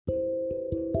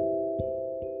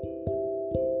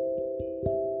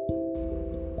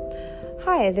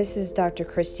Hi, this is Dr.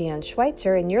 Christiane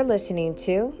Schweitzer, and you're listening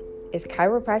to Is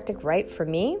Chiropractic Right for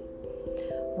Me?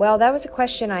 Well, that was a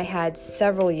question I had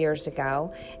several years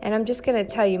ago, and I'm just going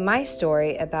to tell you my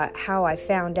story about how I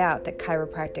found out that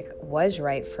chiropractic was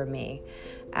right for me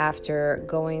after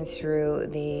going through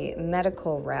the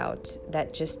medical route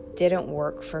that just didn't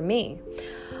work for me.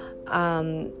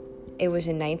 It was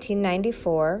in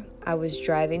 1994. I was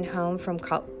driving home from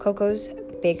Coco's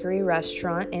Bakery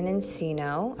restaurant in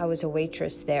Encino. I was a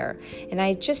waitress there, and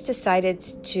I just decided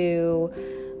to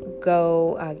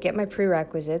go get my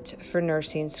prerequisites for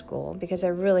nursing school because I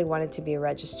really wanted to be a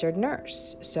registered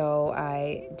nurse. So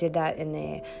I did that in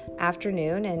the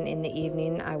afternoon, and in the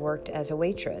evening I worked as a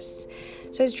waitress.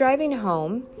 So I was driving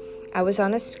home. I was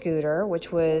on a scooter,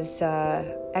 which was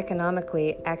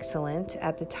economically excellent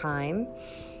at the time.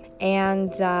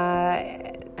 And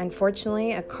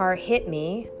unfortunately, a car hit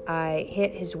me. I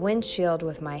hit his windshield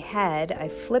with my head. I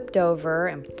flipped over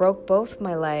and broke both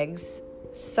my legs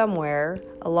somewhere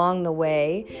along the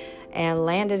way and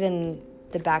landed in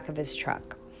the back of his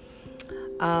truck.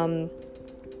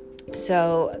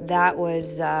 So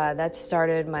that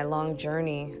started my long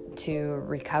journey to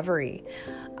recovery.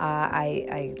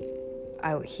 I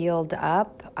healed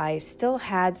up. I still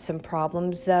had some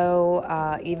problems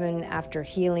though, even after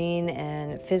healing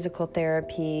and physical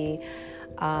therapy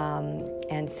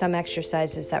and some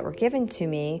exercises that were given to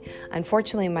me.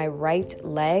 Unfortunately, my right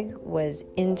leg was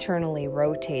internally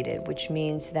rotated, which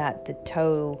means that the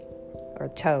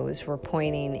toes were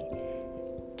pointing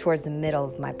towards the middle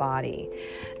of my body.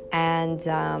 And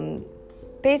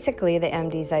basically the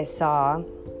MDs I saw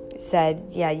said,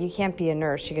 yeah, you can't be a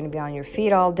nurse. You're going to be on your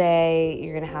feet all day.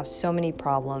 You're going to have so many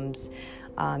problems.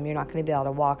 You're not going to be able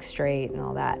to walk straight and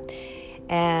all that.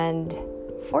 And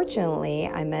fortunately,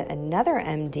 I met another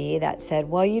MD that said,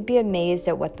 well, you'd be amazed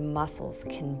at what the muscles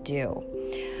can do.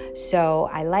 So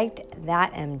I liked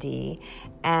that MD.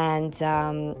 And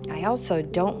I also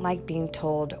don't like being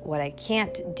told what I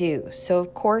can't do. So,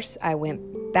 of course, I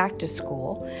went back to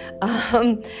school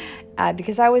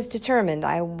because I was determined.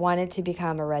 I wanted to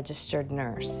become a registered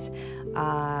nurse.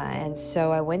 And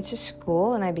so I went to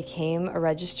school and I became a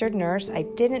registered nurse. I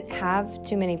didn't have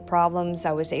too many problems.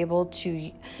 I was able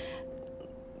to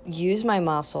use my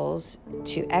muscles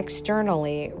to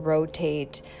externally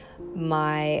rotate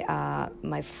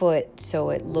my foot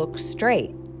so it looks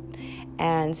straight.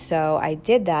 And so I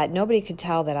did that. Nobody could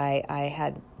tell that I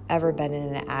had ever been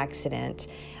in an accident.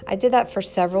 I did that for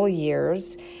several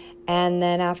years. And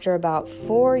then after about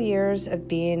 4 years of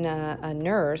being a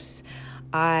nurse,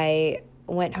 I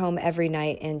went home every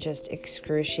night in just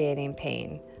excruciating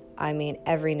pain. I mean,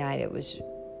 every night. It was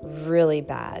really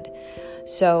bad.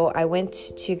 So I went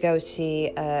to go see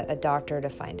a doctor to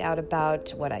find out about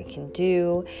what I can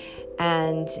do.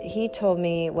 And he told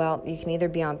me, well, you can either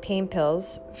be on pain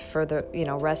pills for the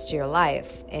rest of your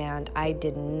life. And I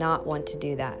did not want to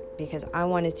do that because I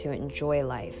wanted to enjoy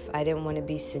life. I didn't want to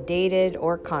be sedated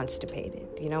or constipated.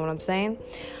 You know what I'm saying?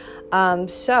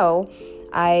 So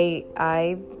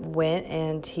I went,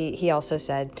 and he also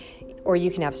said, or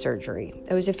you can have surgery.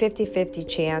 It was a 50-50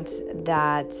 chance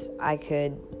that I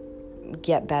could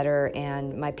get better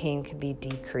and my pain could be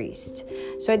decreased.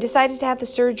 So I decided to have the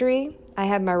surgery. I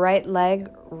had my right leg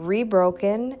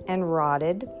rebroken and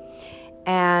rotted,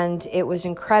 and it was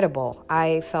incredible.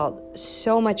 I felt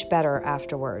so much better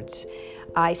afterwards.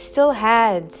 I still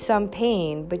had some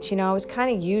pain, but I was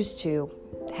kind of used to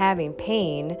having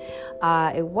pain.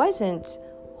 It wasn't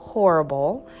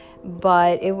horrible,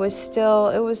 but it was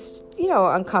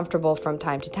uncomfortable from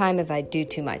time to time if I do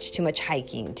too much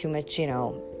hiking, too much,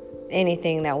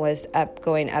 anything that was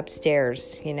going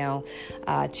upstairs,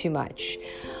 too much.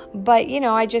 But,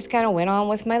 I just kind of went on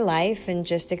with my life and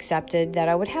just accepted that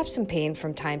I would have some pain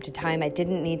from time to time. I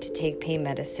didn't need to take pain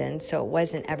medicine, so it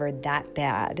wasn't ever that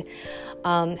bad.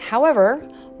 However,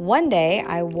 one day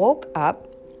I woke up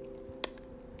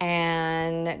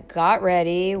and got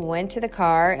ready, went to the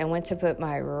car, and went to put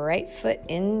my right foot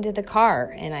into the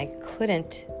car, and I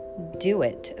couldn't do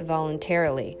it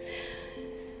voluntarily.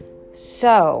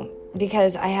 So,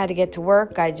 because I had to get to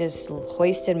work, I just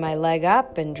hoisted my leg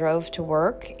up and drove to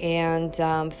work, and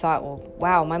thought, well,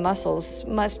 wow, my muscles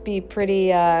must be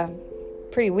pretty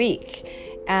weak.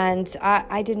 And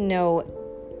I didn't know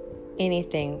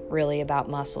anything really about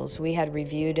muscles. We had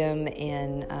reviewed them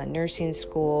in nursing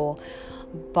school,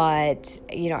 but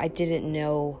I didn't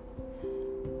know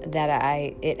that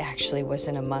it actually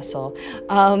wasn't a muscle.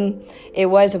 It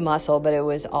was a muscle, but it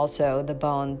was also the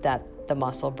bone that the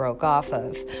muscle broke off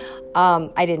of.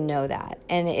 I didn't know that,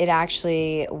 and it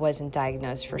actually wasn't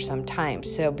diagnosed for some time.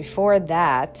 So before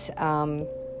that,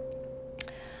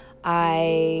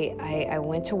 I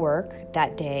went to work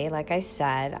that day. Like I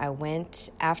said, I went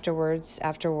after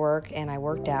work, and I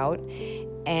worked out,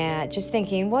 and just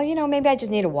thinking, well, maybe I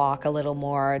just need to walk a little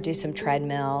more, do some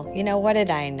treadmill. What did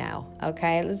I know?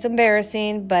 Okay, it's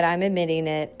embarrassing, but I'm admitting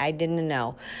it. I didn't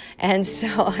know. And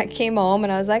so I came home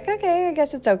and I was like, okay, I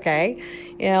guess it's okay.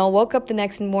 Woke up the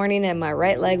next morning and my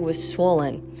right leg was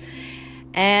swollen.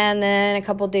 And then a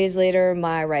couple days later,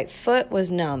 my right foot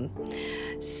was numb.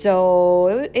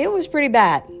 So it was pretty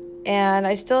bad. And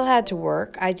I still had to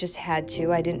work. I just had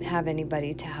to. I didn't have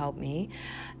anybody to help me.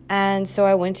 And so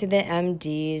I went to the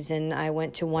MDs, and I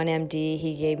went to one MD.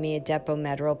 He gave me a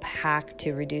Depo-Medrol pack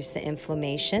to reduce the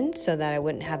inflammation so that I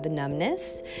wouldn't have the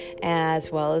numbness,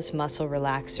 as well as muscle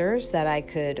relaxers that I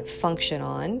could function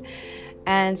on.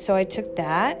 And so I took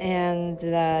that, and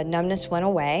the numbness went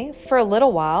away for a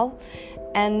little while,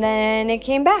 and then it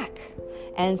came back.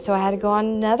 And so I had to go on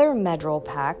another Medrol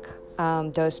pack,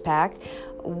 dose pack,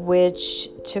 which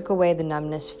took away the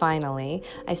numbness finally.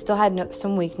 I still had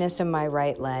some weakness in my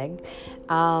right leg,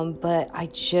 but I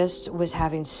just was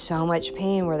having so much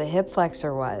pain where the hip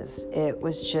flexor was. It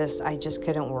was just, I just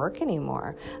couldn't work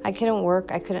anymore. I couldn't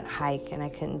work, I couldn't hike, and I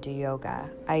couldn't do yoga.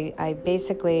 I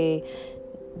basically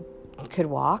could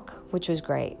walk, which was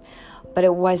great, but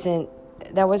that wasn't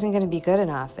going to be good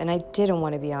enough, and I didn't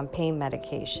want to be on pain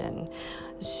medication.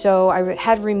 So I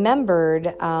had remembered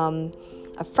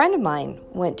a friend of mine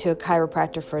went to a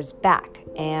chiropractor for his back,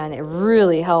 and it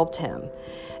really helped him.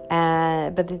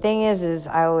 But the thing is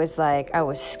I was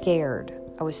scared.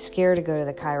 I was scared to go to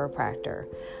the chiropractor.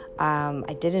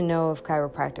 I didn't know if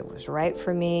chiropractic was right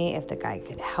for me, if the guy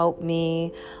could help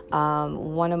me.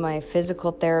 One of my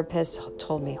physical therapists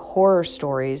told me horror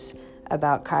stories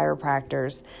about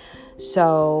chiropractors.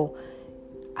 So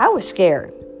I was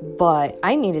scared, but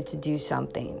I needed to do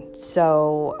something.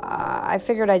 So I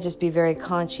figured I'd just be very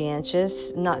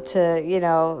conscientious, not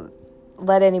to,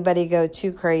 let anybody go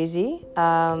too crazy,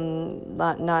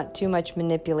 not too much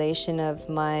manipulation of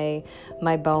my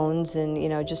bones,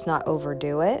 and, just not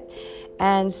overdo it.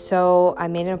 And so I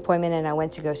made an appointment, and I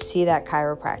went to go see that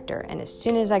chiropractor. And as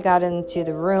soon as I got into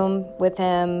the room with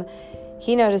him,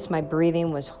 he noticed my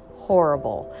breathing was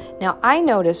horrible. Now, I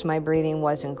noticed my breathing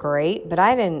wasn't great, but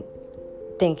I didn't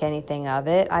think anything of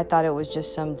it. I thought it was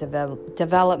just some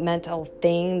developmental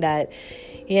thing that,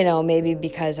 maybe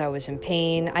because I was in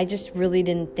pain. I just really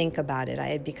didn't think about it. I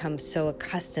had become so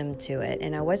accustomed to it,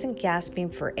 and I wasn't gasping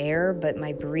for air, but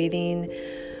my breathing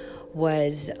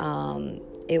was,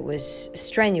 it was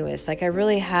strenuous. Like I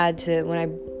really had to, when I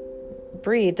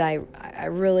breathed, I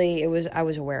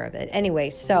was aware of it. Anyway,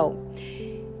 so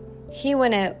he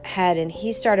went ahead and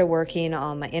he started working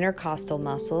on my intercostal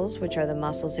muscles, which are the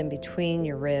muscles in between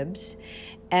your ribs,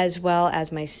 as well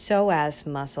as my psoas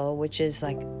muscle, which is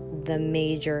like the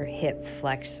major hip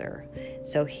flexor.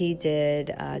 So he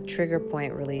did a trigger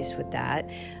point release with that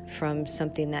from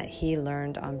something that he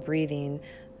learned on breathing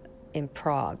in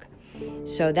Prague.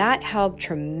 So that helped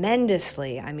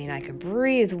tremendously. I mean, I could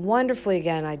breathe wonderfully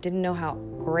again. I didn't know how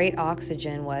great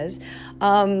oxygen was.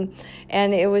 And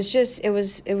it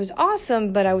was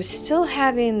awesome, but I was still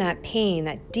having that pain,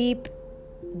 that deep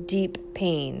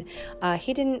pain.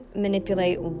 He didn't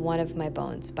manipulate one of my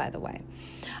bones, by the way.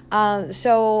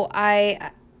 So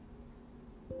I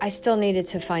still needed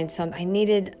to find I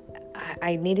needed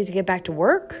to get back to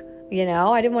work.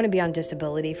 I didn't want to be on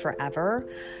disability forever,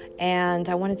 and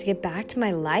I wanted to get back to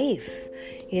my life,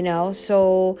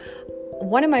 so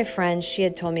one of my friends, she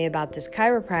had told me about this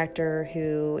chiropractor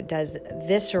who does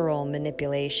visceral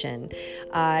manipulation.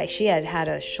 She had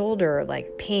a shoulder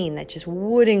pain that just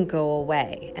wouldn't go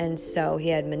away. And so he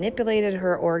had manipulated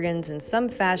her organs in some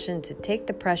fashion to take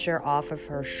the pressure off of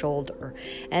her shoulder.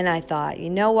 And I thought,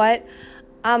 you know what?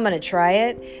 I'm going to try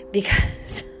it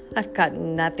because I've got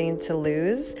nothing to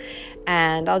lose,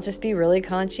 and I'll just be really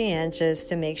conscientious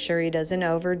to make sure he doesn't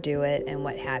overdo it and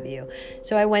what have you.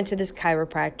 So I went to this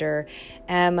chiropractor,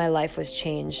 and my life was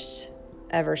changed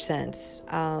ever since.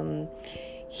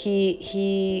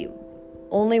 He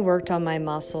only worked on my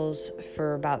muscles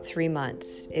for about 3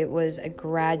 months. It was a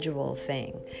gradual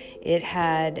thing. It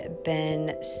had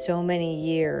been so many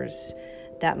years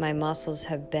that my muscles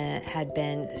had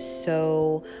been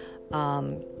so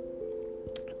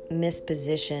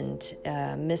mispositioned,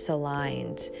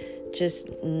 misaligned, just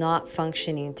not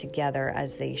functioning together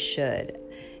as they should.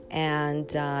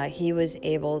 And he was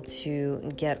able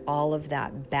to get all of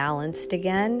that balanced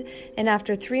again. And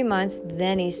after 3 months,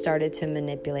 then he started to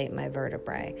manipulate my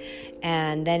vertebrae.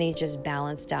 And then he just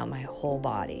balanced out my whole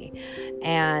body.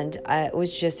 And it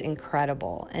was just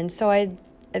incredible. And so I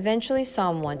eventually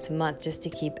saw him once a month just to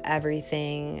keep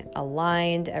everything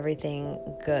aligned, everything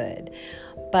good.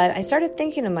 But I started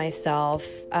thinking to myself,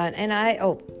 and I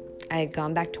had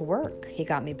gone back to work. He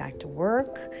got me back to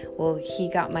work. Well, he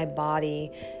got my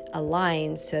body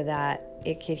aligned so that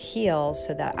it could heal,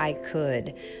 so that I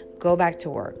could go back to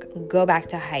work, go back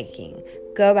to hiking,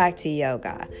 go back to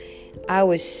yoga. I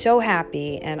was so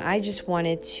happy, and I just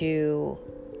wanted to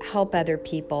help other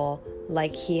people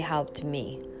like he helped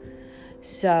me.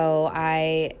 So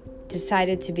I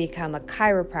decided to become a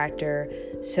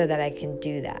chiropractor so that I can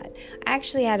do that. I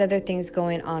actually had other things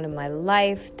going on in my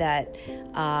life that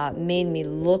made me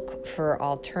look for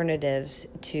alternatives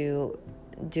to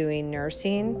doing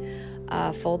nursing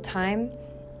full time,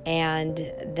 and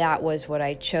that was what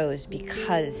I chose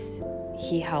because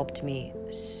he helped me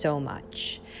so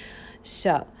much.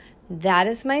 So that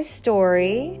is my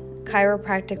story.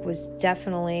 Chiropractic was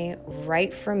definitely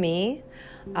right for me.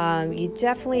 You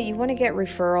want to get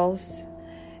referrals.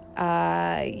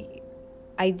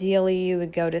 Ideally, you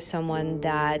would go to someone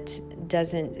that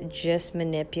doesn't just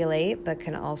manipulate, but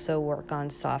can also work on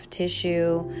soft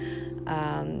tissue.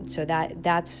 So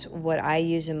that's what I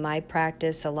use in my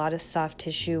practice, a lot of soft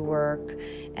tissue work,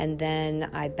 and then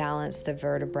I balance the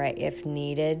vertebrae if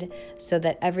needed so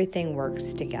that everything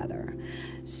works together.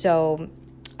 So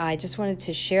I just wanted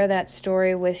to share that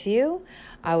story with you.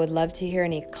 I would love to hear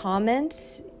any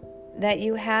comments that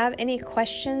you have. Any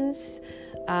questions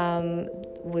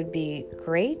would be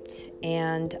great.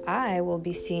 And I will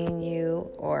be seeing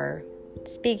you or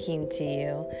speaking to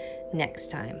you next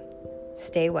time.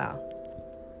 Stay well.